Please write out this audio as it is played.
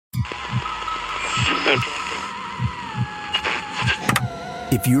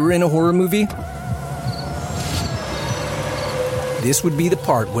If you were in a horror movie, this would be the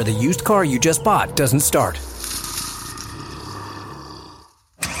part where the used car you just bought doesn't start.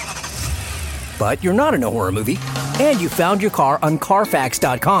 But you're not in a horror movie, and you found your car on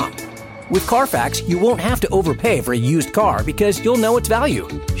Carfax.com. With Carfax, you won't have to overpay for a used car because you'll know its value.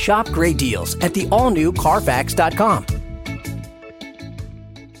 Shop great deals at the all-new Carfax.com.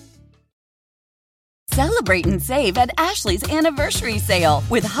 Celebrate and save at Ashley's Anniversary Sale.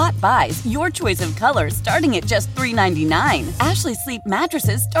 With Hot Buys, your choice of colors starting at just $3.99. Ashley Sleep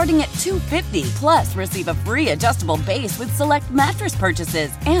mattresses starting at $2.50. Plus, receive a free adjustable base with select mattress purchases.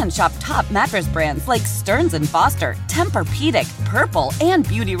 And shop top mattress brands like Stearns & Foster, Tempur-Pedic, Purple, and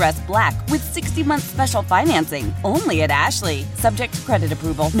Beautyrest Black with 60-month special financing. Only at Ashley. Subject to credit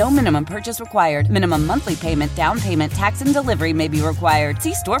approval. No minimum purchase required. Minimum monthly payment, down payment, tax, and delivery may be required.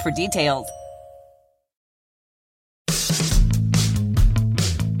 See store for details.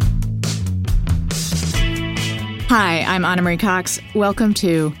 Hi, I'm Anna Marie Cox. Welcome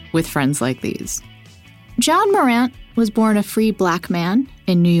to With Friends Like These. John Morant was born a free black man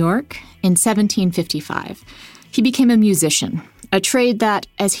in New York in 1755. He became a musician, a trade that,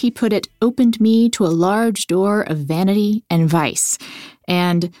 as he put it, opened me to a large door of vanity and vice,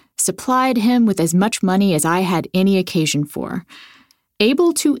 and supplied him with as much money as I had any occasion for.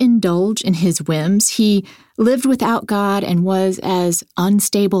 Able to indulge in his whims, he lived without God and was as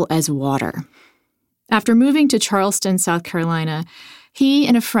unstable as water. After moving to Charleston, South Carolina, he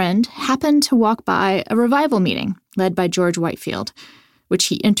and a friend happened to walk by a revival meeting led by George Whitefield, which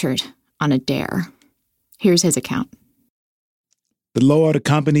he entered on a dare. Here's his account. The Lord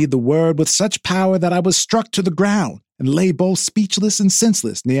accompanied the word with such power that I was struck to the ground and lay both speechless and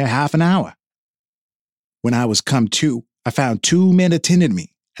senseless near half an hour. When I was come to, I found 2 men attending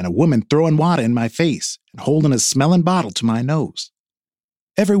me and a woman throwing water in my face and holding a smelling bottle to my nose.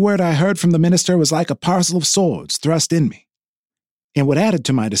 Every word I heard from the minister was like a parcel of swords thrust in me. And what added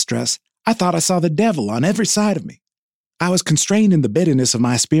to my distress, I thought I saw the devil on every side of me. I was constrained in the bitterness of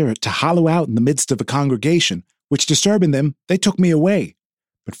my spirit to hollow out in the midst of a congregation, which disturbing them, they took me away.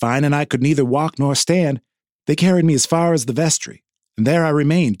 But finding I could neither walk nor stand, they carried me as far as the vestry, and there I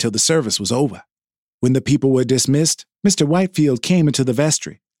remained till the service was over. When the people were dismissed, Mr. Whitefield came into the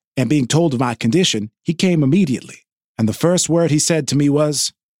vestry, and being told of my condition, he came immediately. And the first word he said to me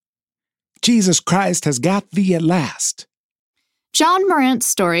was, "Jesus Christ has got thee at last." John Morant's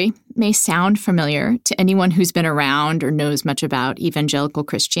story may sound familiar to anyone who's been around or knows much about evangelical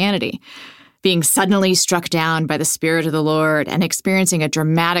Christianity, being suddenly struck down by the Spirit of the Lord and experiencing a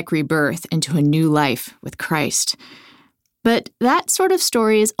dramatic rebirth into a new life with Christ. But that sort of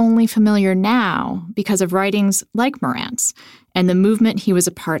story is only familiar now because of writings like Morant's and the movement he was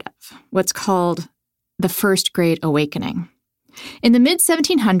a part of, what's called the First Great Awakening. In the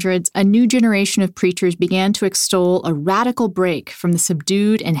mid-1700s, a new generation of preachers began to extol a radical break from the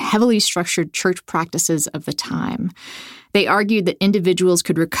subdued and heavily structured church practices of the time. They argued that individuals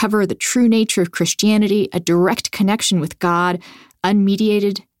could recover the true nature of Christianity, a direct connection with God,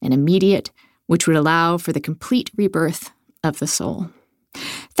 unmediated and immediate, which would allow for the complete rebirth of the soul.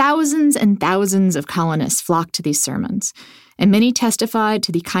 Thousands and thousands of colonists flocked to these sermons, and many testified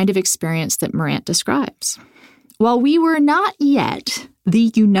to the kind of experience that Morant describes. While we were not yet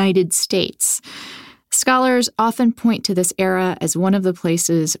the United States, scholars often point to this era as one of the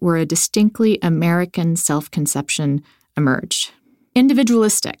places where a distinctly American self-conception emerged.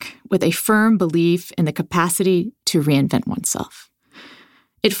 Individualistic, with a firm belief in the capacity to reinvent oneself.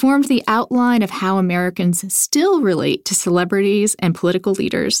 It formed the outline of how Americans still relate to celebrities and political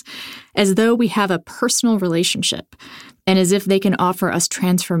leaders, as though we have a personal relationship, and as if they can offer us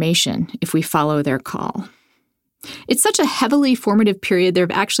transformation if we follow their call. It's such a heavily formative period, there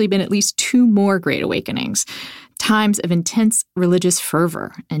have actually been at least 2 more Great Awakenings, times of intense religious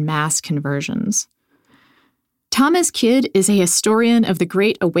fervor and mass conversions. Thomas Kidd is a historian of the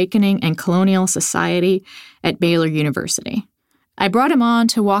Great Awakening and colonial society at Baylor University. I brought him on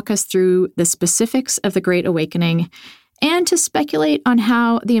to walk us through the specifics of the Great Awakening and to speculate on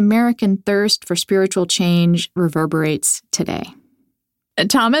how the American thirst for spiritual change reverberates today.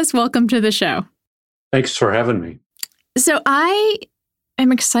 Thomas, welcome to the show. Thanks for having me. So I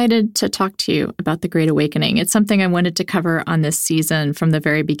am excited to talk to you about the Great Awakening. It's something I wanted to cover on this season from the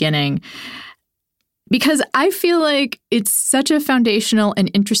very beginning, because I feel like it's such a foundational and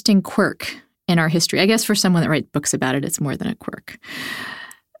interesting quirk in our history. I guess for someone that writes books about it, it's more than a quirk.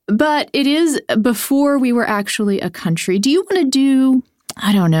 But it is before we were actually a country. Do you want to do,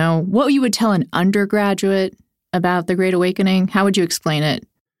 I don't know, what you would tell an undergraduate about the Great Awakening? How would you explain it?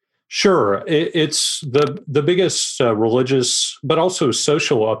 Sure. It's the biggest religious, but also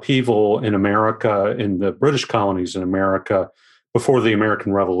social upheaval in America, in the British colonies in America before the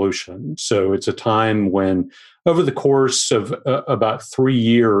American Revolution. So it's a time when, over the course of about 3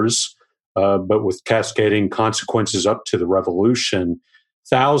 years, but with cascading consequences up to the Revolution,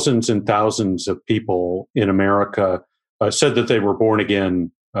 thousands and thousands of people in America said that they were born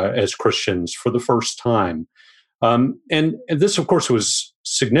again as Christians for the first time. And this, of course, was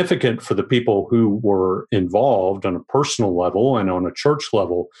significant for the people who were involved on a personal level and on a church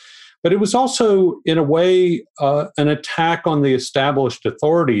level. But it was also, in a way, an attack on the established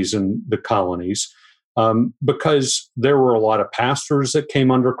authorities in the colonies, because there were a lot of pastors that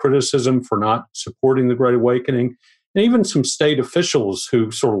came under criticism for not supporting the Great Awakening, and even some state officials who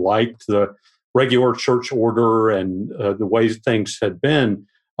sort of liked the regular church order and the way things had been.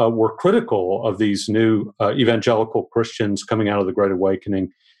 Were critical of these new evangelical Christians coming out of the Great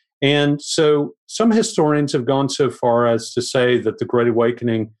Awakening. And so some historians have gone so far as to say that the Great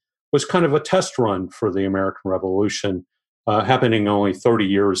Awakening was kind of a test run for the American Revolution, happening only 30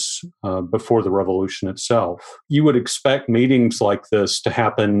 years before the Revolution itself. You would expect meetings like this to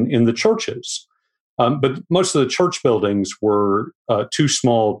happen in the churches, but most of the church buildings were too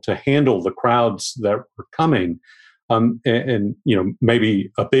small to handle the crowds that were coming. And maybe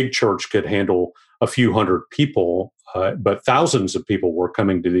a big church could handle a few hundred people, but thousands of people were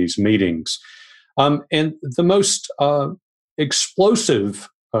coming to these meetings. And the most explosive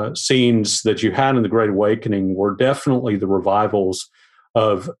scenes that you had in the Great Awakening were definitely the revivals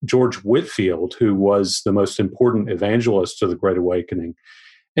of George Whitefield, who was the most important evangelist of the Great Awakening.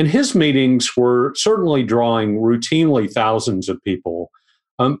 And his meetings were certainly drawing routinely thousands of people.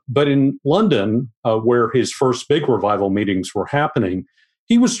 But in London, where his first big revival meetings were happening,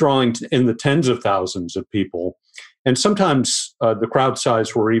 he was drawing in the tens of thousands of people. And sometimes the crowd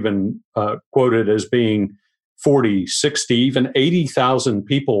size were even quoted as being 40, 60, even 80,000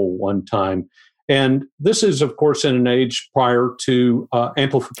 people one time. And this is, of course, in an age prior to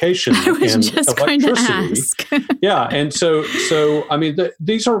amplification I was and just electricity. going to ask. Yeah, and so I mean,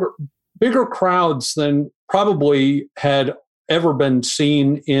 these are bigger crowds than probably had ever been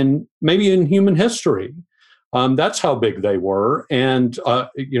seen in human history. That's how big they were, and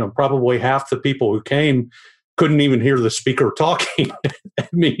probably half the people who came couldn't even hear the speaker talking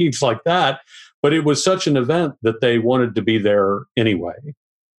at meetings like that. But it was such an event that they wanted to be there anyway.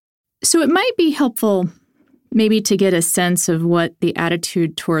 So it might be helpful maybe to get a sense of what the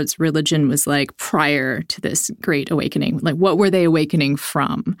attitude towards religion was like prior to this Great Awakening. Like, what were they awakening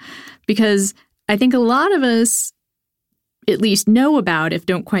from? Because I think a lot of us at least know about, if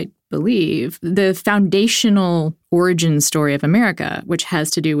don't quite believe, the foundational origin story of America, which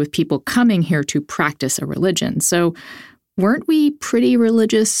has to do with people coming here to practice a religion. So weren't we pretty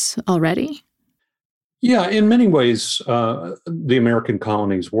religious already? Yeah, in many ways, the American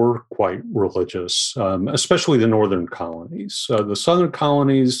colonies were quite religious, especially the northern colonies. The southern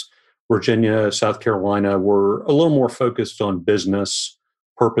colonies, Virginia, South Carolina, were a little more focused on business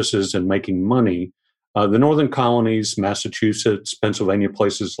purposes and making money. The northern colonies, Massachusetts, Pennsylvania,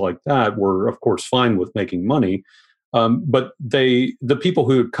 places like that were, of course, fine with making money. But the people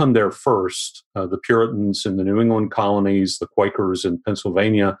who had come there first, the Puritans in the New England colonies, the Quakers in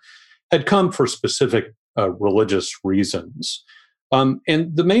Pennsylvania, had come for specific religious reasons. And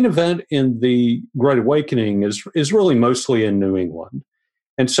the main event in the Great Awakening is really mostly in New England.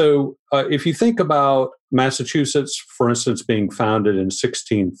 And so if you think about Massachusetts, for instance, being founded in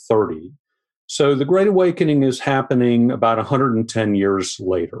 1630, so the Great Awakening is happening about 110 years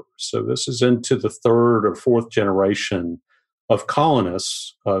later. So this is into the third or fourth generation of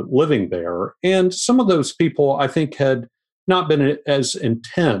colonists living there. And some of those people, I think, had not been as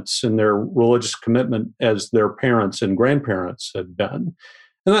intense in their religious commitment as their parents and grandparents had been.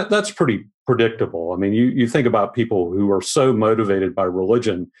 And that's pretty predictable. I mean, you think about people who are so motivated by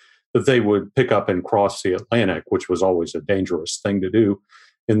religion that they would pick up and cross the Atlantic, which was always a dangerous thing to do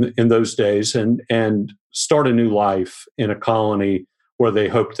in those days, and start a new life in a colony where they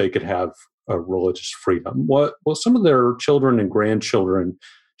hoped they could have a religious freedom. Well, some of their children and grandchildren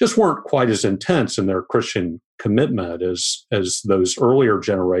just weren't quite as intense in their Christian commitment as those earlier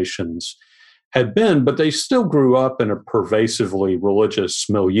generations had been, but they still grew up in a pervasively religious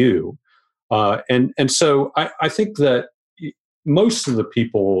milieu. And so I think that most of the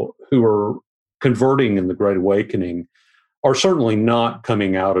people who are converting in the Great Awakening are certainly not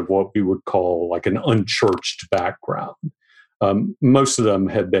coming out of what we would call like an unchurched background. Most of them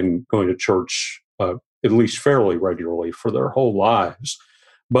had been going to church at least fairly regularly for their whole lives.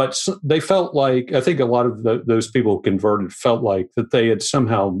 But they felt like, I think a lot of those people who converted felt like that they had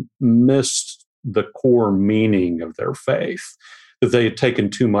somehow missed the core meaning of their faith, that they had taken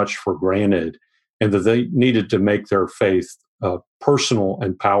too much for granted, and that they needed to make their faith personal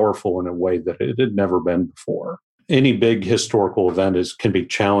and powerful in a way that it had never been before. Any big historical event can be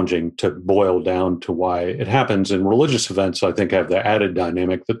challenging to boil down to why it happens. And religious events, I think, have the added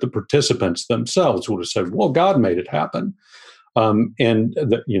dynamic that the participants themselves would have said, well, God made it happen.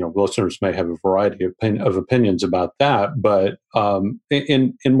 Listeners may have a variety of opinions about that, but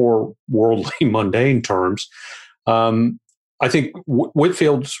in more worldly, mundane terms, I think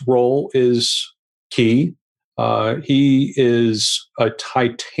Whitefield's role is key. He is a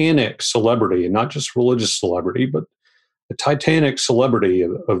titanic celebrity, and not just religious celebrity, but a titanic celebrity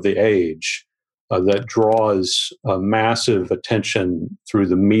of the age that draws massive attention through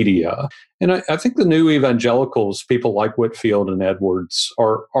the media. And I think the new evangelicals, people like Whitefield and Edwards,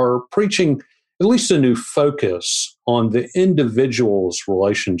 are preaching at least a new focus on the individual's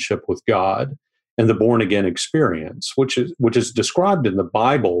relationship with God and the born-again experience, which is described in the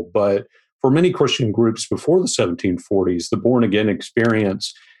Bible, but for many Christian groups before the 1740s, the born-again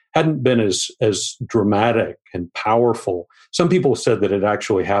experience hadn't been as dramatic and powerful. Some people said that it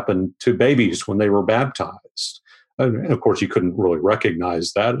actually happened to babies when they were baptized. And of course, you couldn't really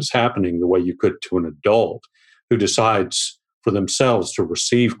recognize that as happening the way you could to an adult who decides for themselves to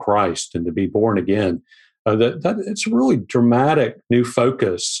receive Christ and to be born again. That it's a really dramatic new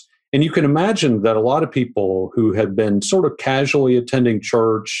focus. And you can imagine that a lot of people who had been sort of casually attending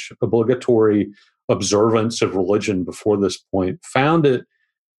church, obligatory observance of religion before this point, found it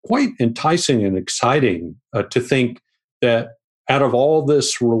quite enticing and exciting to think that out of all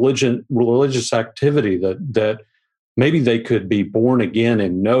this religious activity, that maybe they could be born again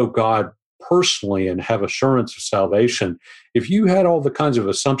and know God personally and have assurance of salvation. If you had all the kinds of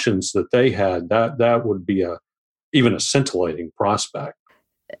assumptions that they had, that would be even a scintillating prospect.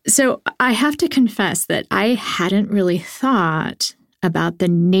 So I have to confess that I hadn't really thought about the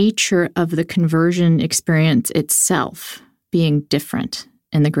nature of the conversion experience itself being different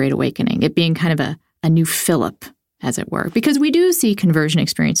in the Great Awakening, it being kind of a new Philip, as it were. Because we do see conversion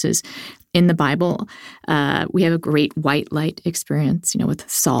experiences in the Bible. We have a great white light experience, with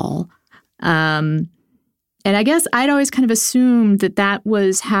Saul. And I guess I'd always kind of assumed that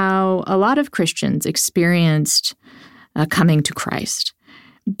was how a lot of Christians experienced coming to Christ.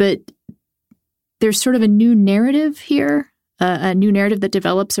 But there's sort of a new narrative here, a new narrative that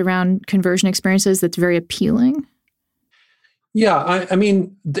develops around conversion experiences that's very appealing. Yeah, I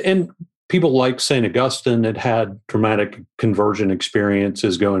mean, and people like St. Augustine had dramatic conversion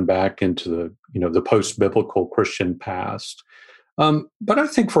experiences going back into the post-biblical Christian past. But I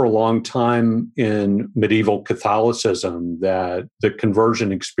think for a long time in medieval Catholicism that the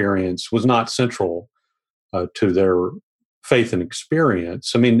conversion experience was not central to their faith and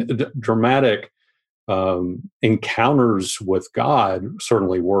experience. I mean, dramatic encounters with God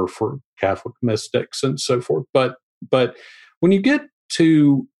certainly were for Catholic mystics and so forth. But when you get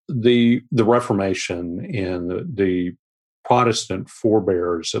to the Reformation and the Protestant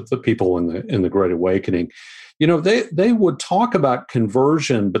forebears of the people in the Great Awakening, they would talk about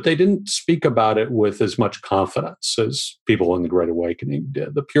conversion, but they didn't speak about it with as much confidence as people in the Great Awakening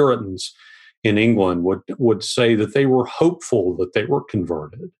did. The Puritans in England would say that they were hopeful that they were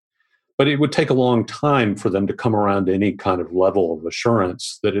converted, but it would take a long time for them to come around to any kind of level of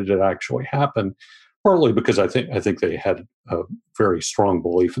assurance that it had actually happened. Partly because I think they had a very strong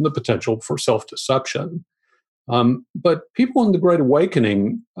belief in the potential for self-deception. But people in the Great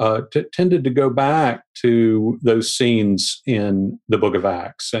Awakening tended to go back to those scenes in the Book of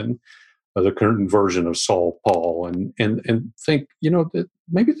Acts and the conversion of Saul, Paul, and think, that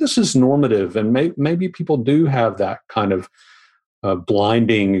maybe this is normative, and maybe people do have that kind of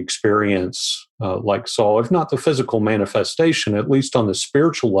blinding experience like Saul, if not the physical manifestation, at least on the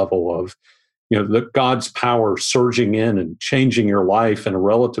spiritual level of God's power surging in and changing your life in a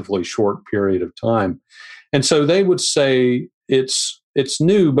relatively short period of time. And so they would say it's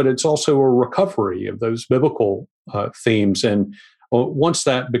new, but it's also a recovery of those biblical themes. And once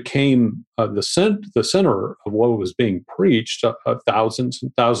that became the center of what was being preached, thousands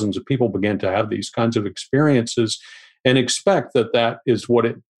and thousands of people began to have these kinds of experiences and expect that is what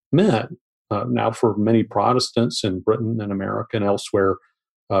it meant now for many Protestants in Britain and America and elsewhere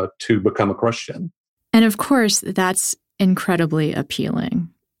to become a Christian. And of course, that's incredibly appealing,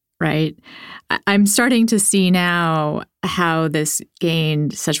 right? I'm starting to see now how this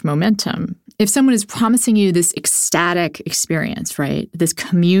gained such momentum. If someone is promising you this ecstatic experience, right, this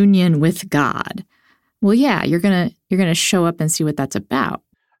communion with God, well, yeah, you're gonna show up and see what that's about.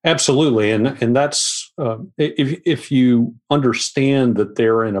 Absolutely, and that's if you understand that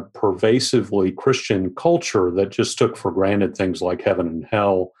they're in a pervasively Christian culture that just took for granted things like heaven and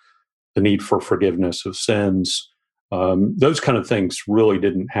hell, the need for forgiveness of sins, those kind of things really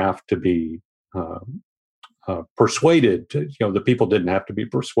didn't have to be persuaded. The people didn't have to be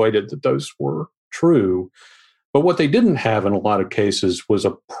persuaded that those were true. But what they didn't have in a lot of cases was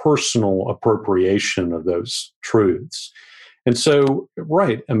a personal appropriation of those truths. And so,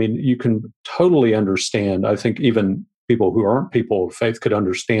 right, I mean, you can totally understand. I think even people who aren't people of faith could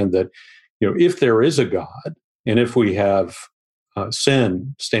understand that, if there is a God, and if we have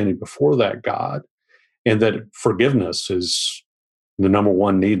sin standing before that God, and that forgiveness is the number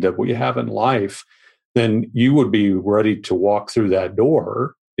one need that we have in life, then you would be ready to walk through that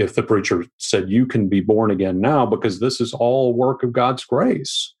door if the preacher said, you can be born again now because this is all work of God's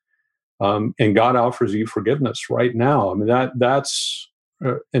grace. And God offers you forgiveness right now. I mean, that's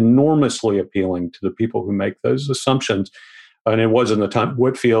enormously appealing to the people who make those assumptions. And it was in the time of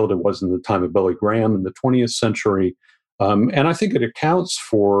Whitefield, it was in the time of Billy Graham in the 20th century. And I think it accounts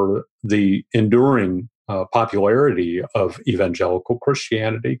for the enduring popularity of evangelical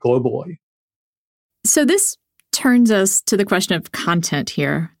Christianity globally. So this turns us to the question of content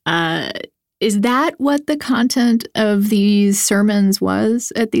here. Is that what the content of these sermons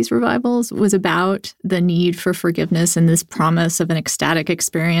was at these revivals? Was about the need for forgiveness and this promise of an ecstatic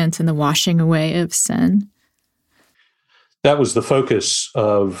experience and the washing away of sin? That was the focus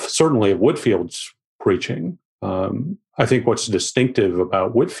certainly of Whitefield's preaching. I think what's distinctive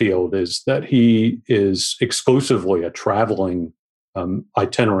about Whitefield is that he is exclusively a traveling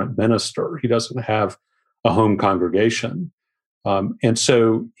itinerant minister. He doesn't have a home congregation. And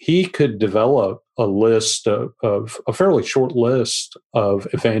so he could develop a list of a fairly short list of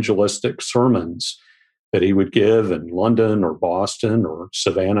evangelistic sermons that he would give in London or Boston or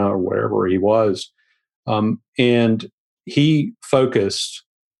Savannah or wherever he was. And he focused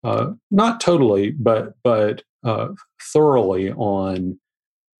not totally, but thoroughly on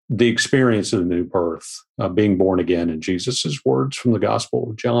the experience of the new birth, being born again in Jesus' words from the Gospel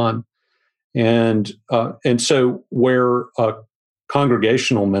of John. And so where a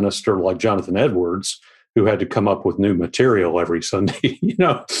congregational minister like Jonathan Edwards, who had to come up with new material every Sunday,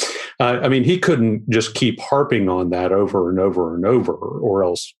 I mean, he couldn't just keep harping on that over and over and over, or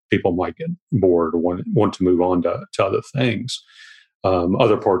else people might get bored or want to move on to other things,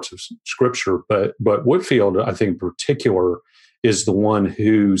 other parts of Scripture. But Whitefield, I think in particular, is the one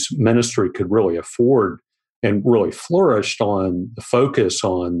whose ministry could really afford and really flourished on the focus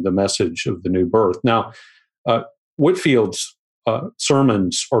on the message of the new birth. Now, Whitefield's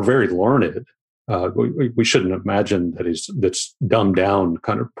sermons are very learned. We shouldn't imagine that's dumbed down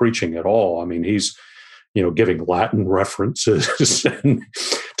kind of preaching at all. I mean, he's giving Latin references and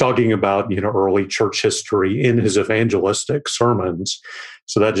talking about early church history in his evangelistic sermons.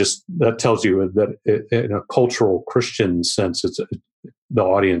 So that tells you that in a cultural Christian sense, the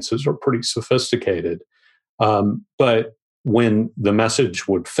audiences are pretty sophisticated. But when the message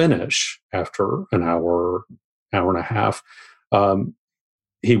would finish after an hour and a half,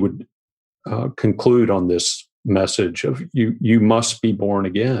 he would conclude on this message of you must be born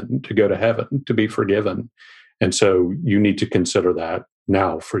again to go to heaven, to be forgiven. And so you need to consider that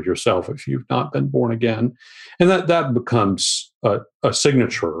now for yourself if you've not been born again. And that becomes a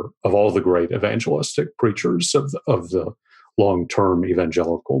signature of all the great evangelistic preachers of the long-term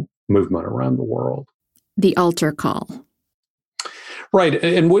evangelical movement around the world. The altar call. Right.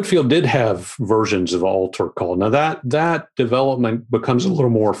 And Whitefield did have versions of altar call. Now, that development becomes a little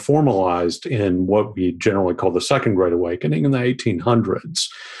more formalized in what we generally call the Second Great Awakening in the 1800s.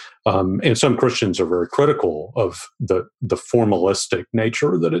 And some Christians are very critical of the formalistic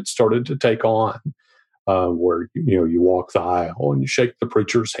nature that it started to take on, where you walk the aisle and you shake the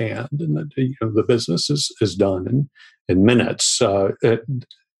preacher's hand, and the business is done in minutes.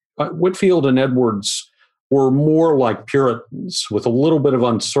 Whitefield and Edwards were more like Puritans with a little bit of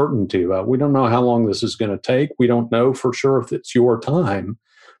uncertainty about, we don't know how long this is going to take. We don't know for sure if it's your time.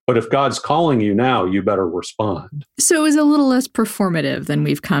 But if God's calling you now, you better respond. So it was a little less performative than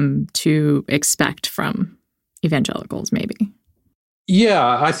we've come to expect from evangelicals, maybe.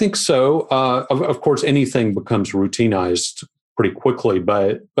 Yeah, I think so. Of course, anything becomes routinized pretty quickly.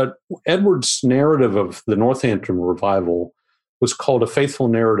 But Edwards' narrative of the Northampton revival was called A Faithful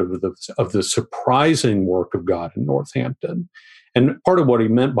Narrative of the Surprising Work of God in Northampton. And part of what he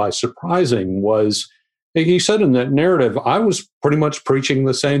meant by surprising was, he said in that narrative, I was pretty much preaching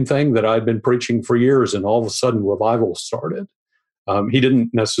the same thing that I'd been preaching for years, and all of a sudden revival started. He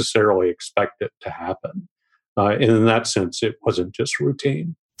didn't necessarily expect it to happen. And in that sense, it wasn't just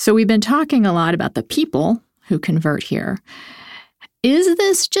routine. So we've been talking a lot about the people who convert here. Is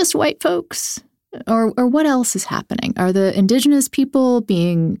this just white folks? Or what else is happening? Are the indigenous people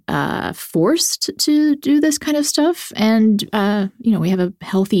being forced to do this kind of stuff? And, we have a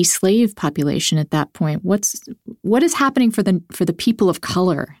healthy slave population at that point. What is happening for the people of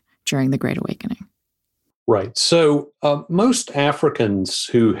color during the Great Awakening? Right. So most Africans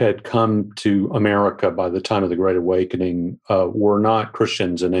who had come to America by the time of the Great Awakening were not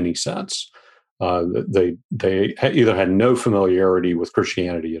Christians in any sense. They either had no familiarity with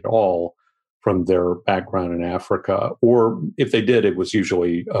Christianity at all from their background in Africa, or if they did, it was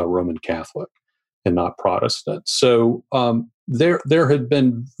usually Roman Catholic and not Protestant. So there had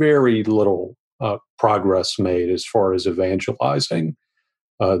been very little progress made as far as evangelizing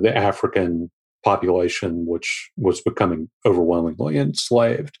the African population, which was becoming overwhelmingly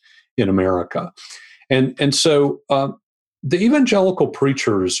enslaved in America. And so the evangelical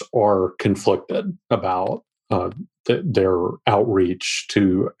preachers are conflicted about their outreach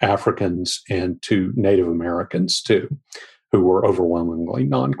to Africans and to Native Americans, too, who were overwhelmingly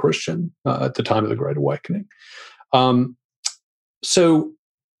non-Christian at the time of the Great Awakening. So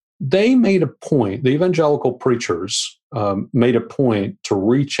they made a point, the evangelical preachers made a point to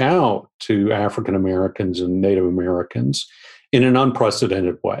reach out to African Americans and Native Americans in an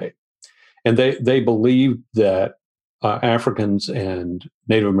unprecedented way. And they believed that Africans and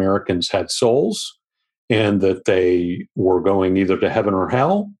Native Americans had souls, and that they were going either to heaven or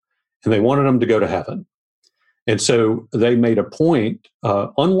hell, and they wanted them to go to heaven. And so they made a point,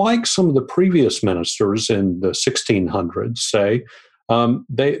 unlike some of the previous ministers in the 1600s, say,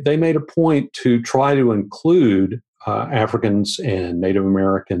 they made a point to try to include Africans and Native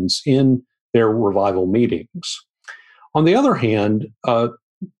Americans in their revival meetings. On the other hand,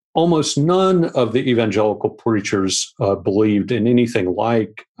 almost none of the evangelical preachers believed in anything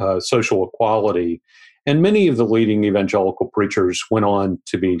like social equality. And many of the leading evangelical preachers went on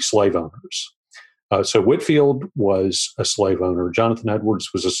to be slave owners. So Whitefield was a slave owner. Jonathan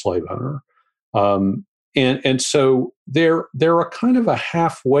Edwards was a slave owner. And so they're a kind of a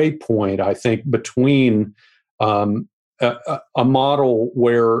halfway point, I think, between a model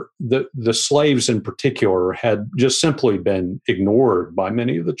where the slaves in particular had just simply been ignored by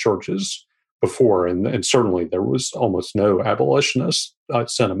many of the churches before, and certainly there was almost no abolitionist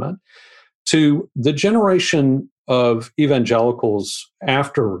sentiment, to the generation of evangelicals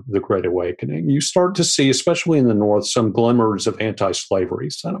after the Great Awakening. You start to see, especially in the North, some glimmers of anti-slavery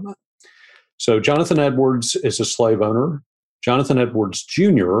sentiment. So Jonathan Edwards is a slave owner. Jonathan Edwards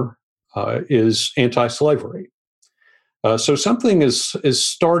Jr. Is anti-slavery. So something is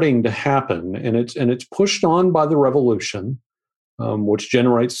starting to happen, and it's pushed on by the Revolution, which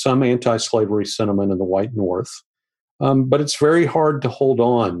generates some anti-slavery sentiment in the white North. But it's very hard to hold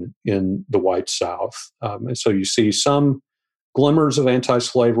on in the white South. And so you see some glimmers of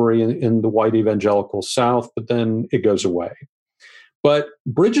anti-slavery in the white evangelical South, but then it goes away. But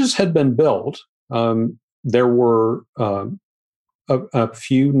bridges had been built. There were a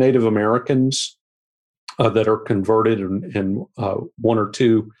few Native Americans that are converted, and one or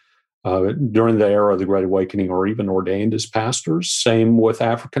two during the era of the Great Awakening are even ordained as pastors. Same with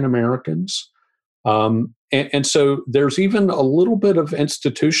African Americans. And so there's even a little bit of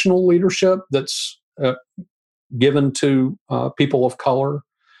institutional leadership that's given to people of color.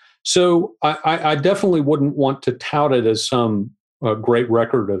 So I definitely wouldn't want to tout it as some great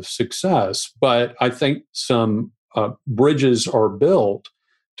record of success, but I think some bridges are built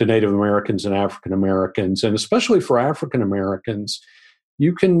to Native Americans and African Americans, and especially for African Americans,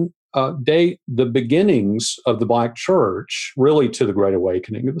 you can date the beginnings of the Black Church really to the Great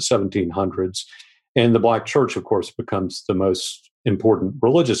Awakening of the 1700s. And the Black Church, of course, becomes the most important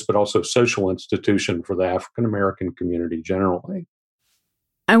religious but also social institution for the African American community generally.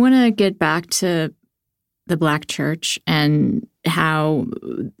 I want to get back to the Black Church and how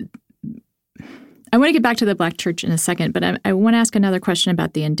I want to get back to the Black Church in a second, but I want to ask another question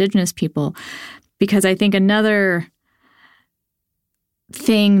about the indigenous people, because I think another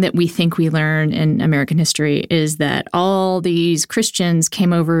thing that we think we learn in American history is that all these Christians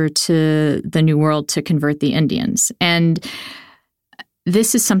came over to the New World to convert the Indians. And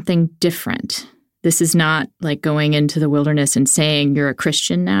this is something different. This is not like going into the wilderness and saying you're a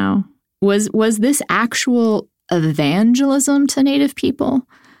Christian now. Was this actual evangelism to Native people?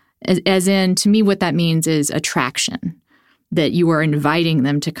 As in, to me, what that means is attraction, that you are inviting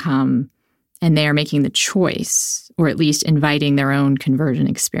them to come and they are making the choice, or at least inviting their own conversion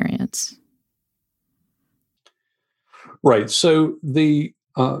experience. Right. So the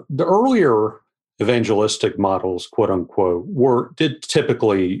earlier evangelistic models, quote unquote, did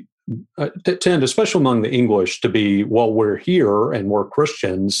typically tend, especially among the English, to be, well, we're here and we're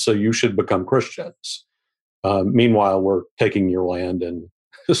Christians, so you should become Christians. Meanwhile, we're taking your land and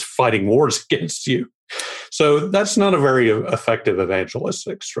just fighting wars against you. So that's not a very effective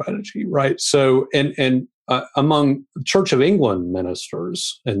evangelistic strategy, right? So, and among Church of England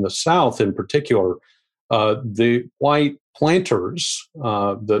ministers in the South, in particular, the white planters,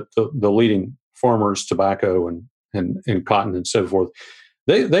 the leading farmers, tobacco and cotton and so forth,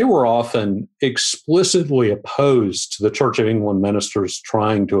 they were often explicitly opposed to the Church of England ministers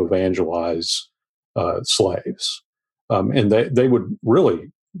trying to evangelize slaves, and they would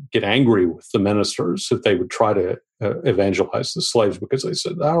really get angry with the ministers if they would try to evangelize the slaves, because they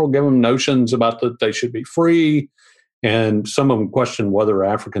said that'll give them notions about that they should be free, and some of them questioned whether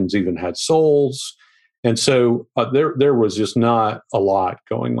Africans even had souls, and so there was just not a lot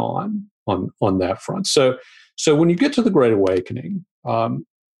going on that front. So when you get to the Great Awakening,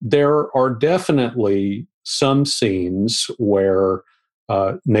 there are definitely some scenes where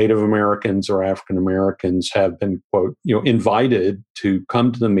Native Americans or African Americans have been, quote, invited to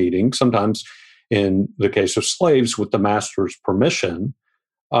come to the meeting, sometimes in the case of slaves with the master's permission.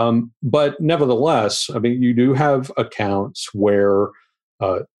 But nevertheless, I mean, you do have accounts where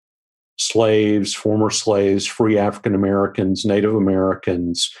slaves, former slaves, free African Americans, Native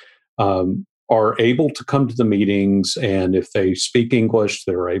Americans are able to come to the meetings, and if they speak English,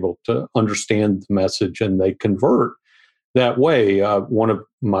 they're able to understand the message and they convert that way. One of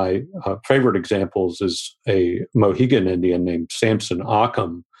my favorite examples is a Mohegan Indian named Samson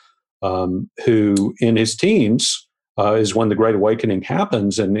Occom, who in his teens is when the Great Awakening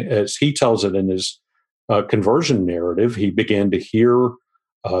happens. And as he tells it in his conversion narrative, he began to hear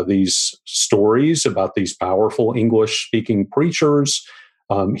these stories about these powerful English-speaking preachers.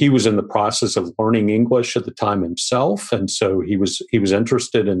 He was in the process of learning English at the time himself, and so he was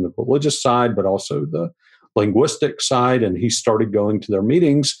interested in the religious side, but also the linguistic side, and he started going to their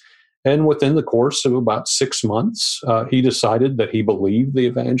meetings. And within the course of about 6 months, he decided that he believed the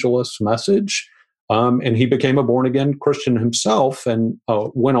evangelist's message, and he became a born-again Christian himself, and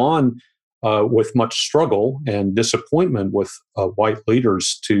went on with much struggle and disappointment with white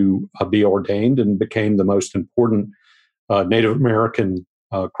leaders to be ordained, and became the most important Native American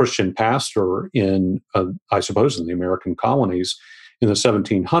Christian pastor in, I suppose, in the American colonies in the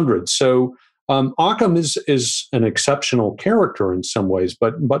 1700s. So Occom is an exceptional character in some ways,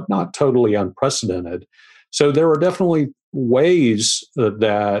 but not totally unprecedented. So there are definitely ways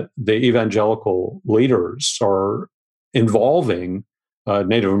that the evangelical leaders are involving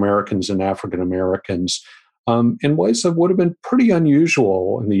Native Americans and African Americans in ways that would have been pretty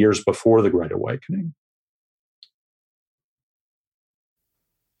unusual in the years before the Great Awakening.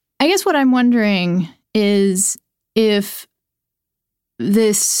 I guess what I'm wondering is if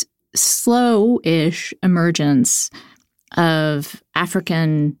this slow-ish emergence of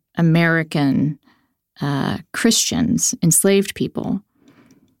African American Christians, enslaved people,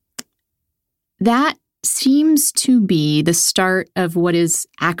 that seems to be the start of what is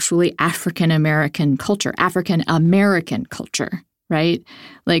actually African American culture, right?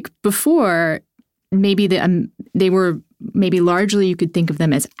 Like before, maybe they were maybe largely you could think of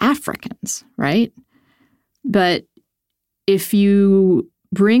them as Africans, right? But if you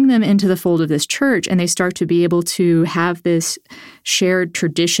bring them into the fold of this church and they start to be able to have this shared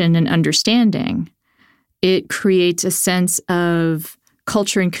tradition and understanding, it creates a sense of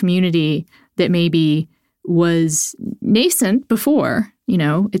culture and community that maybe was nascent before.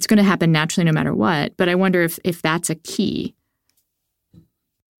 It's going to happen naturally no matter what. But I wonder if that's a key.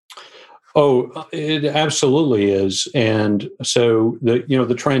 Oh, it absolutely is. And so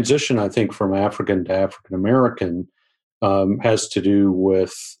the transition, I think, from African to African American has to do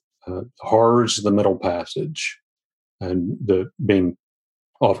with the horrors of the Middle Passage and the being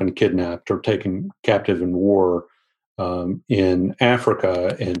often kidnapped or taken captive in war in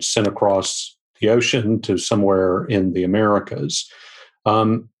Africa and sent across the ocean to somewhere in the Americas.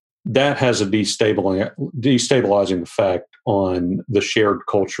 That has a destabilizing effect on the shared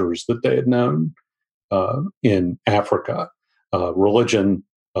cultures that they had known in Africa. Religion,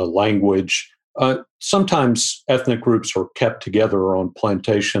 language. Sometimes ethnic groups were kept together on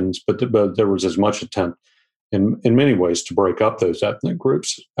plantations, but there was as much attempt in many ways to break up those ethnic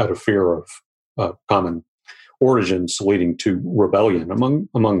groups out of fear of common origins leading to rebellion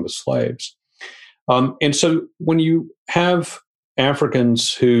among the slaves. And so when you have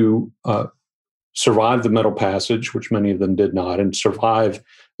Africans who survive the Middle Passage, which many of them did not, and survive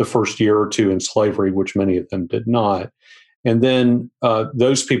the first year or two in slavery, which many of them did not, And then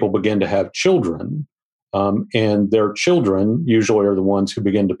those people begin to have children, and their children usually are the ones who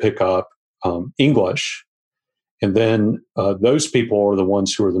begin to pick up English. And then those people are the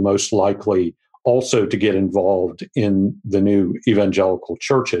ones who are the most likely also to get involved in the new evangelical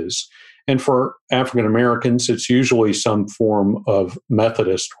churches. And for African Americans, it's usually some form of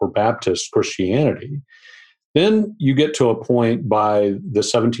Methodist or Baptist Christianity. Then you get to a point by the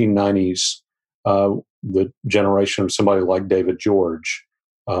 1790s, the generation of somebody like David George,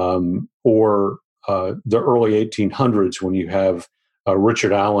 or the early 1800s when you have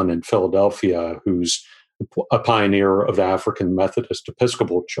Richard Allen in Philadelphia, who's a pioneer of the African Methodist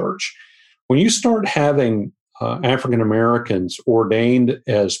Episcopal Church. When you start having African Americans ordained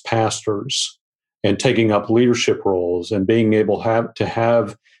as pastors and taking up leadership roles and being able to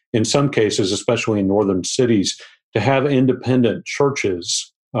have, in some cases, especially in northern cities, to have independent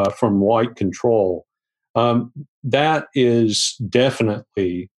churches from white control, that is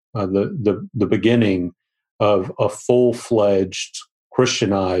definitely the beginning of a full-fledged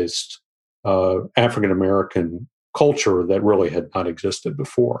Christianized African American culture that really had not existed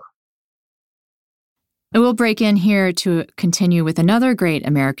before. I will break in here to continue with another great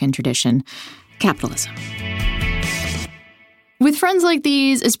American tradition, capitalism. With Friends Like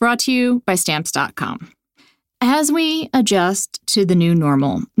These is brought to you by Stamps.com. As we adjust to the new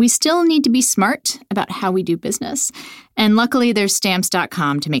normal, we still need to be smart about how we do business. And luckily, there's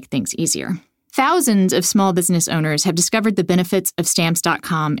Stamps.com to make things easier. Thousands of small business owners have discovered the benefits of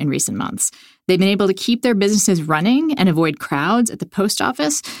Stamps.com in recent months. They've been able to keep their businesses running and avoid crowds at the post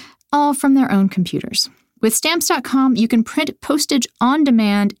office, all from their own computers. With Stamps.com, you can print postage on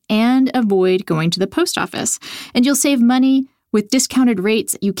demand and avoid going to the post office. And you'll save money with discounted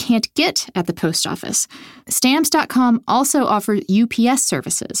rates you can't get at the post office. Stamps.com also offers UPS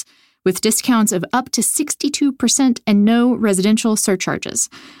services with discounts of up to 62% and no residential surcharges.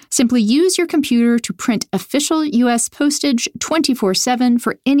 Simply use your computer to print official U.S. postage 24/7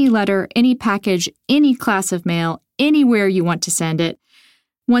 for any letter, any package, any class of mail, anywhere you want to send it.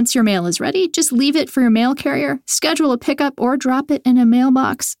 Once your mail is ready, just leave it for your mail carrier, schedule a pickup, or drop it in a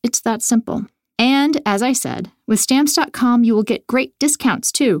mailbox. It's that simple. And as I said, with Stamps.com, you will get great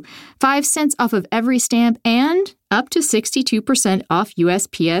discounts too. 5 cents off of every stamp and up to 62% off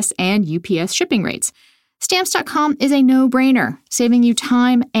USPS and UPS shipping rates. Stamps.com is a no-brainer, saving you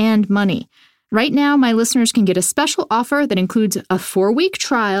time and money. Right now, my listeners can get a special offer that includes a 4-week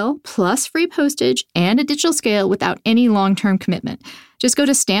trial plus free postage and a digital scale without any long-term commitment. Just go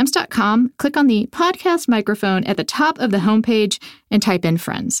to Stamps.com, click on the podcast microphone at the top of the homepage, and type in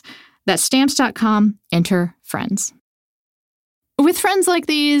Friends. That's Stamps.com, enter Friends. With Friends Like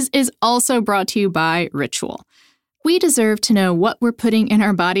These is also brought to you by Ritual. We deserve to know what we're putting in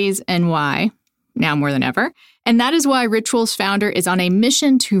our bodies and why, now more than ever. And that is why Ritual's founder is on a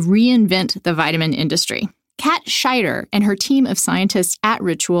mission to reinvent the vitamin industry. Kat Scheider and her team of scientists at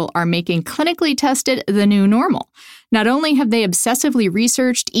Ritual are making clinically tested the new normal. Not only have they obsessively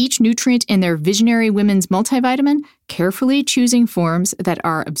researched each nutrient in their Visionary Women's multivitamin, carefully choosing forms that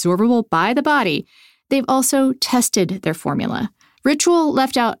are absorbable by the body, they've also tested their formula. Ritual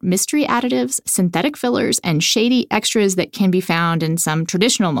left out mystery additives, synthetic fillers, and shady extras that can be found in some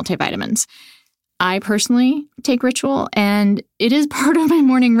traditional multivitamins. I personally take Ritual, and it is part of my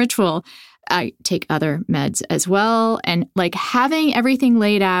morning ritual. I take other meds as well, and having everything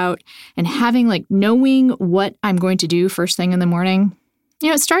laid out and having knowing what I'm going to do first thing in the morning,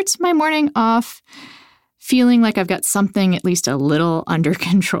 it starts my morning off feeling like I've got something at least a little under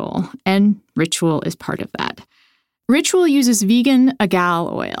control, and Ritual is part of that. Ritual uses vegan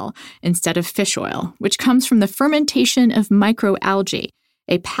agal oil instead of fish oil, which comes from the fermentation of microalgae,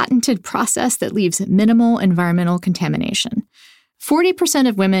 a patented process that leaves minimal environmental contamination. 40%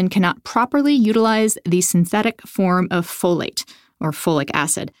 of women cannot properly utilize the synthetic form of folate, or folic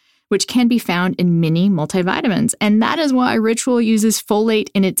acid, which can be found in many multivitamins. And that is why Ritual uses folate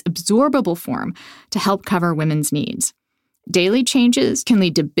in its absorbable form to help cover women's needs. Daily changes can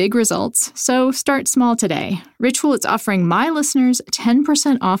lead to big results, so start small today. Ritual is offering my listeners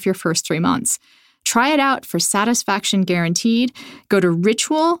 10% off your first 3 months. Try it out for satisfaction guaranteed. Go to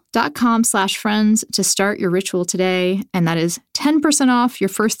ritual.com/friends to start your Ritual today, and that is 10% off your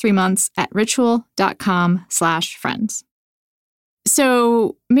first 3 months at ritual.com/friends.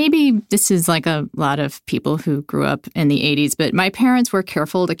 So maybe this is like a lot of people who grew up in the 80s, but my parents were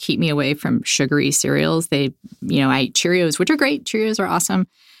careful to keep me away from sugary cereals. I ate Cheerios, which are great. Cheerios are awesome.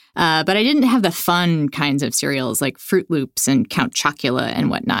 But I didn't have the fun kinds of cereals like Fruit Loops and Count Chocula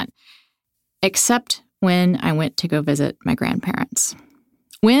and whatnot. Except when I went to go visit my grandparents.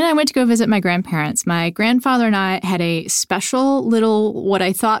 When I went to go visit my grandparents, my grandfather and I had a special little, what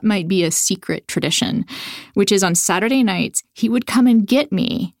I thought might be a secret tradition, which is on Saturday nights, he would come and get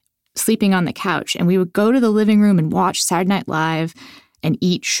me sleeping on the couch, and we would go to the living room and watch Saturday Night Live and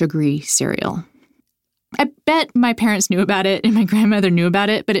eat sugary cereal. I bet my parents knew about it and my grandmother knew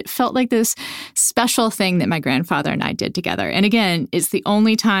about it, but it felt like this special thing that my grandfather and I did together. And again, it's the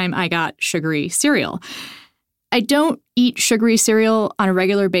only time I got sugary cereal. I don't eat sugary cereal on a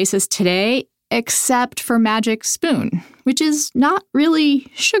regular basis today, except for Magic Spoon, which is not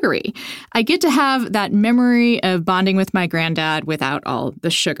really sugary. I get to have that memory of bonding with my granddad without all the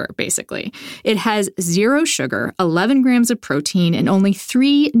sugar, basically. It has 0 sugar, 11 grams of protein, and only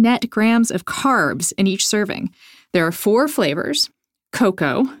 3 net grams of carbs in each serving. There are 4 flavors: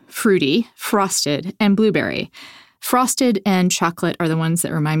 cocoa, fruity, frosted, and blueberry. Frosted and chocolate are the ones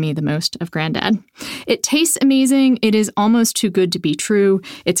that remind me the most of Granddad. It tastes amazing. It is almost too good to be true.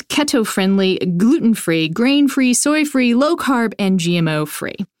 It's keto-friendly, gluten-free, grain-free, soy-free, low-carb, and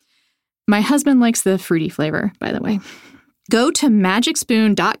GMO-free. My husband likes the fruity flavor, by the way. Go to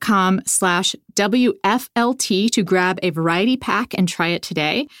magicspoon.com/WFLT to grab a variety pack and try it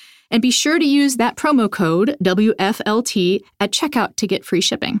today. And be sure to use that promo code WFLT at checkout to get free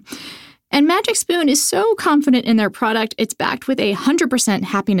shipping. And Magic Spoon is so confident in their product, it's backed with a 100%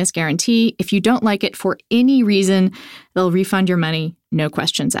 happiness guarantee. If you don't like it for any reason, they'll refund your money, no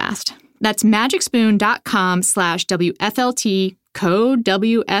questions asked. That's magicspoon.com/WFLT, code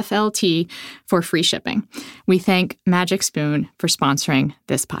WFLT for free shipping. We thank Magic Spoon for sponsoring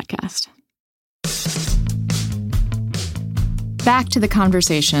this podcast. Back to the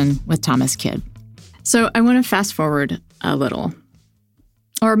conversation with Thomas Kidd. So I want to fast forward a little.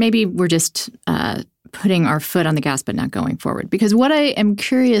 Or maybe we're just putting our foot on the gas but not going forward. Because what I am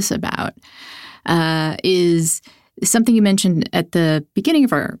curious about is something you mentioned at the beginning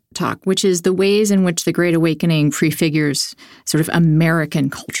of our talk, which is the ways in which the Great Awakening prefigures sort of American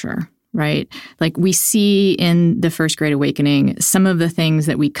culture, right? Like we see in the First Great Awakening some of the things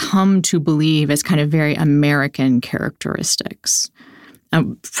that we come to believe as kind of very American characteristics.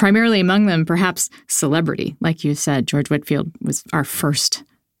 Primarily among them, perhaps celebrity. Like you said, George Whitefield was our first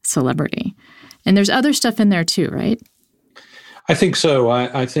celebrity. And there's other stuff in there too, right? I think so.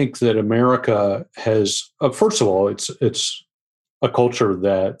 I think that America has, first of all, it's a culture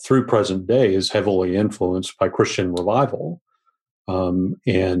that through present day is heavily influenced by Christian revival. There's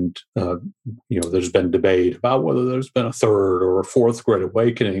been debate about whether there's been a third or a fourth Great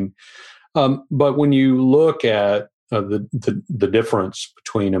Awakening. But when you look at the difference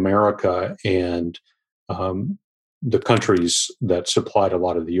between America and the countries that supplied a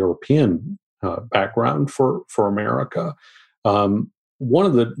lot of the European background for America, one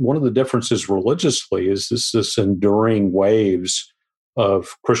of the differences religiously is this enduring waves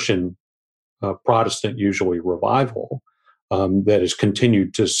of Christian Protestant, usually revival, that has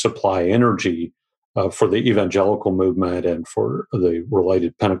continued to supply energy for the evangelical movement and for the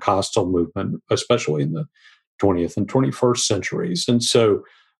related Pentecostal movement, especially in the 20th and 21st centuries. And so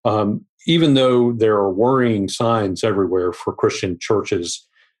even though there are worrying signs everywhere for Christian churches'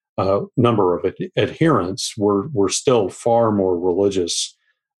 number of adherents, we're still far more religious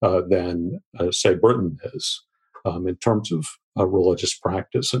than, say, Britain is in terms of religious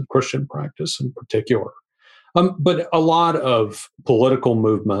practice and Christian practice in particular. But a lot of political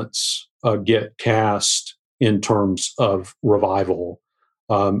movements get cast in terms of revival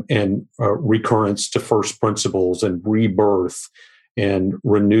and recurrence to first principles and rebirth and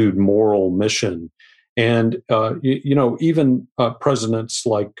renewed moral mission. And, even presidents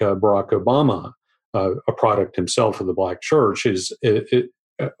like Barack Obama, a product himself of the Black church,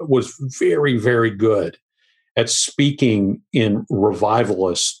 was very, very good at speaking in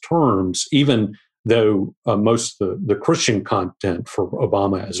revivalist terms, even though most of the Christian content for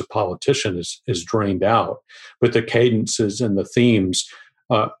Obama as a politician is drained out. But the cadences and the themes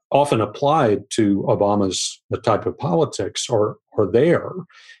often applied to Obama's the type of politics are there.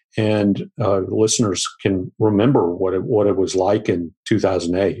 And listeners can remember what it was like in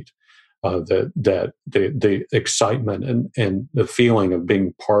 2008, that the excitement and the feeling of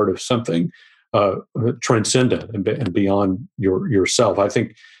being part of something transcendent and beyond yourself. I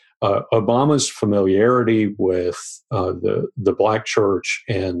think Obama's familiarity with the Black church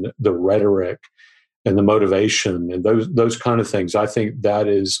and the rhetoric and the motivation and those kind of things, I think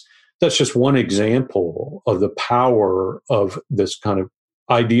that's just one example of the power of this kind of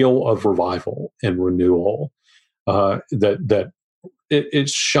ideal of revival and renewal that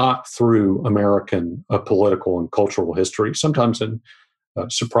it's shot through American political and cultural history, sometimes in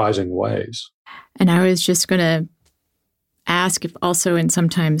surprising ways. And I was just going to ask if also in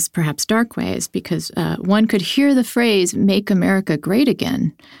sometimes perhaps dark ways, because one could hear the phrase "Make America Great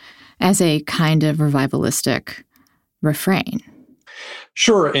Again" as a kind of revivalistic refrain.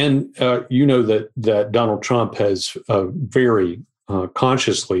 Sure. And you know that Donald Trump has very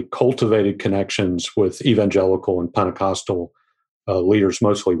consciously cultivated connections with evangelical and Pentecostal leaders,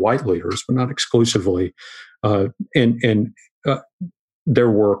 mostly white leaders, but not exclusively. And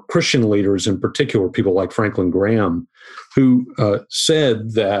there were Christian leaders in particular, people like Franklin Graham, who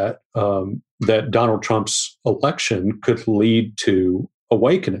said that that Donald Trump's election could lead to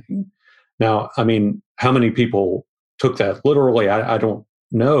awakening. Now, I mean, how many people took that literally? I don't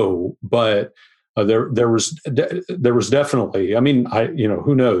know, but there was definitely. I mean,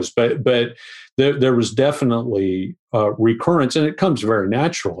 who knows? But there was definitely recurrence, and it comes very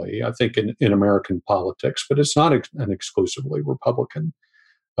naturally, I think, in American politics. But it's not an exclusively Republican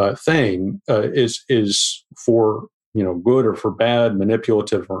thing. Is for good or for bad,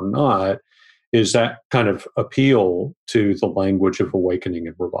 manipulative or not, is that kind of appeal to the language of awakening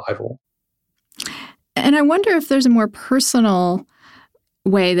and revival. And I wonder if there's a more personal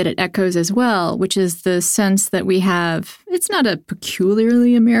way that it echoes as well, which is the sense that we have, it's not a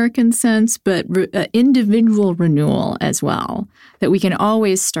peculiarly American sense, but individual renewal as well, that we can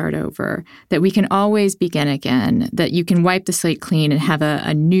always start over, that we can always begin again, that you can wipe the slate clean and have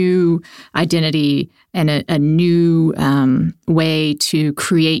a new identity and a new way to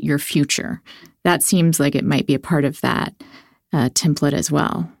create your future. That seems like it might be a part of that template as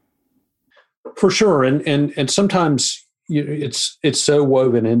well. For sure. And sometimes it's so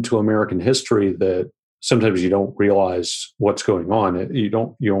woven into American history that sometimes you don't realize what's going on. You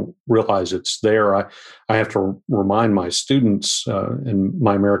don't realize it's there. I have to remind my students in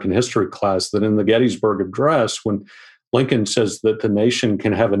my American history class that in the Gettysburg Address, when Lincoln says that the nation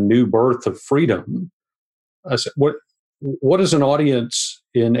can have a new birth of freedom, I said, what does an audience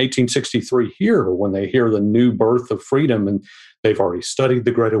in 1863 hear when they hear the new birth of freedom? And they've already studied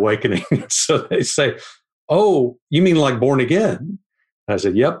the Great Awakening. So they say, "Oh, you mean like born again?" I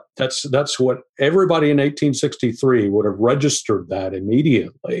said, "Yep, that's what everybody in 1863 would have registered that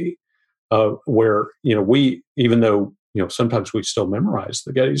immediately." Where we, even though sometimes we still memorize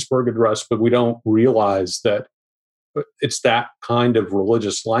the Gettysburg Address, but we don't realize that it's that kind of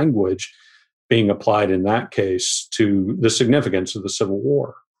religious language being applied in that case to the significance of the Civil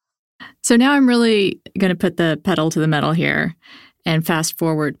War. So now I'm really going to put the pedal to the metal here and fast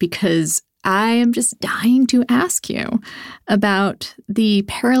forward, because I am just dying to ask you about the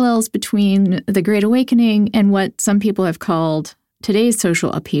parallels between the Great Awakening and what some people have called today's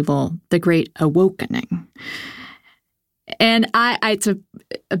social upheaval, the Great Awokening. And it's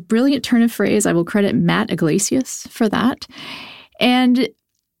a brilliant turn of phrase. I will credit Matt Iglesias for that. And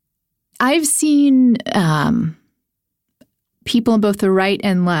I've seen people on both the right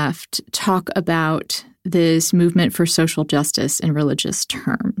and left talk about this movement for social justice in religious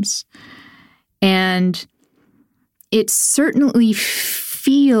terms. And it certainly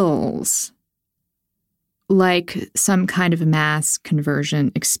feels like some kind of a mass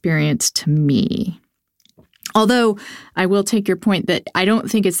conversion experience to me. Although I will take your point that I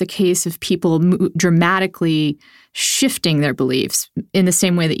don't think it's the case of people dramatically shifting their beliefs in the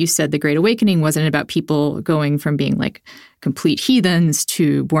same way that you said the Great Awakening wasn't about people going from being like complete heathens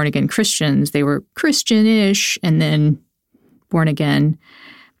to born-again Christians. They were Christian-ish and then born again.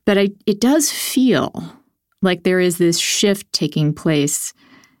 But it does feel like there is this shift taking place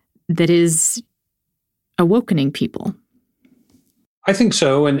that is awakening people. I think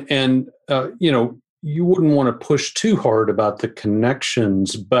so. And you wouldn't want to push too hard about the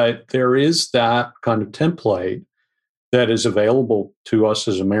connections, but there is that kind of template that is available to us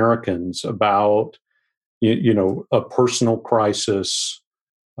as Americans about, a personal crisis,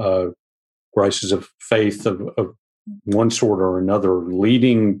 crisis of faith of one sort or another,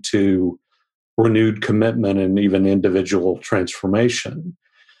 leading to renewed commitment and even individual transformation.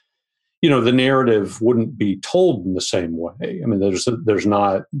 The narrative wouldn't be told in the same way. I mean, there's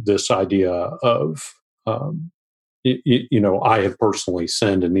not this idea of, I have personally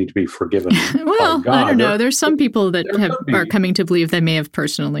sinned and need to be forgiven. Well, by God. I don't know. There's some people that are coming to believe they may have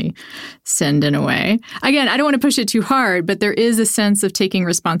personally sinned in a way. Again, I don't want to push it too hard, but there is a sense of taking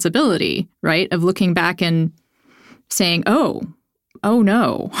responsibility, right? Of looking back and saying, oh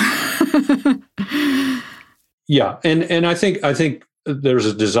no. Yeah. And I think there's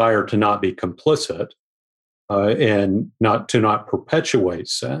a desire to not be complicit and not perpetuate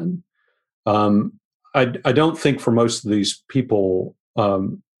sin. I don't think for most of these people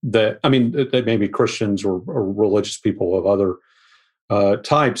they may be Christians or religious people of other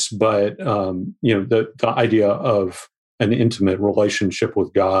types, but the idea of an intimate relationship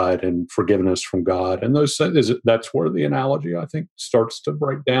with God and forgiveness from God. And that's where the analogy, I think, starts to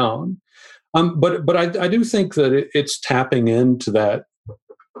break down. But I do think that it's tapping into that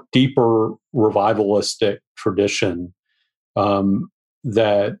deeper revivalistic tradition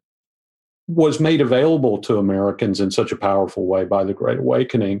that was made available to Americans in such a powerful way by the Great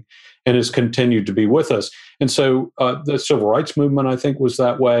Awakening and has continued to be with us. And so the Civil Rights Movement, I think, was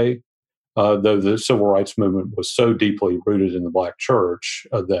that way, though the Civil Rights Movement was so deeply rooted in the Black church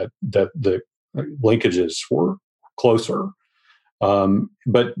that the linkages were closer.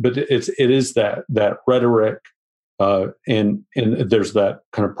 But it is that rhetoric, and there's that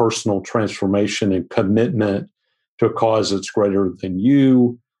kind of personal transformation and commitment to a cause that's greater than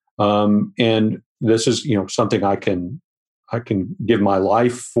you. And this is, something I can give my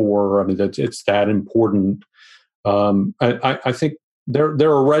life for. I mean, it's that important. I think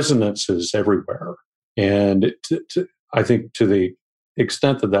there are resonances everywhere, and I think to the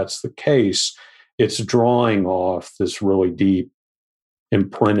extent that that's the case, it's drawing off this really deep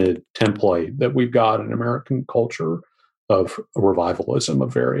imprinted template that we've got in American culture of revivalism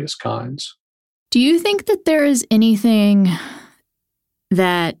of various kinds. Do you think that there is anything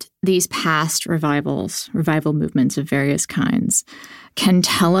that these past revival movements of various kinds can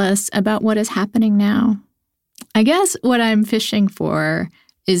tell us about what is happening now? I guess what I'm fishing for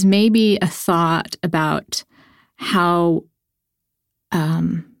is maybe a thought about how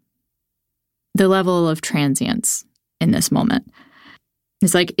the level of transience in this moment.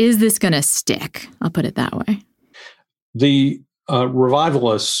 It's like, is this going to stick? I'll put it that way. The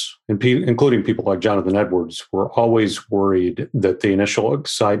revivalists, including people like Jonathan Edwards, were always worried that the initial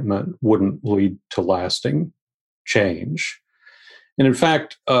excitement wouldn't lead to lasting change. And in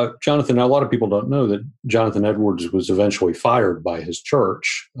fact, a lot of people don't know that Jonathan Edwards was eventually fired by his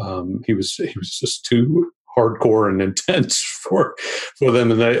church. He was just too hardcore and intense for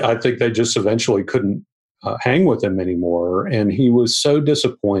them, and I think they just eventually couldn't hang with him anymore. And he was so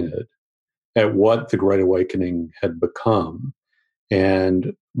disappointed at what the Great Awakening had become.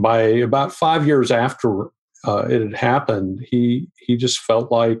 And by about 5 years after it had happened, he just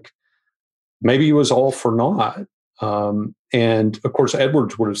felt like maybe he was all for naught. And of course,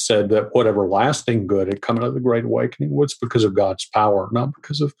 Edwards would have said that whatever lasting good had come out of the Great Awakening was because of God's power, not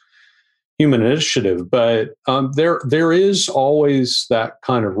because of human initiative. But there is always that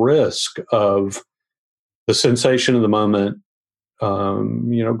kind of risk of the sensation of the moment,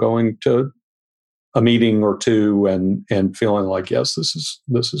 going to a meeting or two and feeling like, yes, this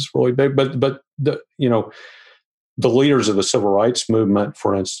is really big. But the leaders of the civil rights movement,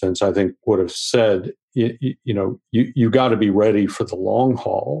 for instance, I think would have said, you got to be ready for the long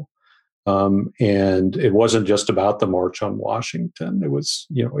haul. And it wasn't just about the March on Washington. It was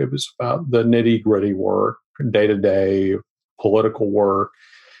about the nitty gritty work, day to day political work,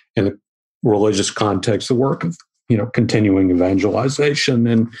 in the religious context, the work of continuing evangelization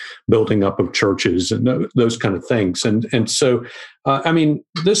and building up of churches and those kind of things. And so,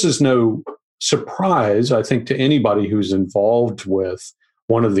 this is no surprise, I think, to anybody who's involved with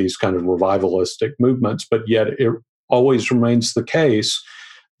one of these kind of revivalistic movements, but yet it always remains the case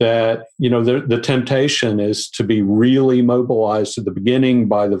that, the temptation is to be really mobilized at the beginning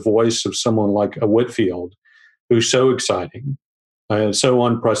by the voice of someone like a Whitefield, who's so exciting, so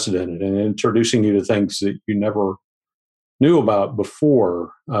unprecedented, and introducing you to things that you never knew about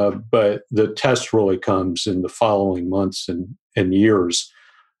before. But the test really comes in the following months and years,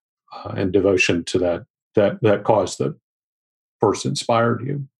 and devotion to that cause that first inspired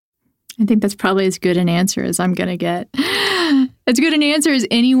you. I think that's probably as good an answer as I'm going to get. As good an answer as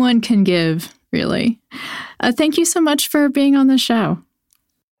anyone can give, really. Thank you so much for being on the show.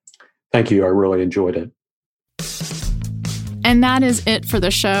 Thank you. I really enjoyed it. And that is it for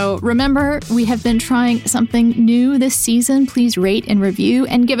the show. Remember, we have been trying something new this season. Please rate and review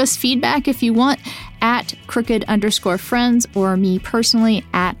and give us feedback if you want at crooked_friends or me personally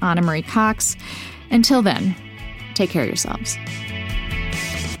at Anna Marie Cox. Until then, take care of yourselves.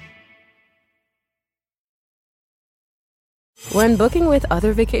 When booking with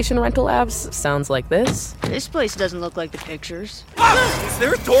other vacation rental apps sounds like this. This place doesn't look like the pictures. Is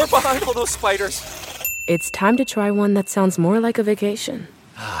there a door behind all those spiders? It's time to try one that sounds more like a vacation.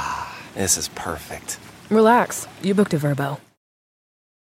 This is perfect. Relax. You booked a Vrbo.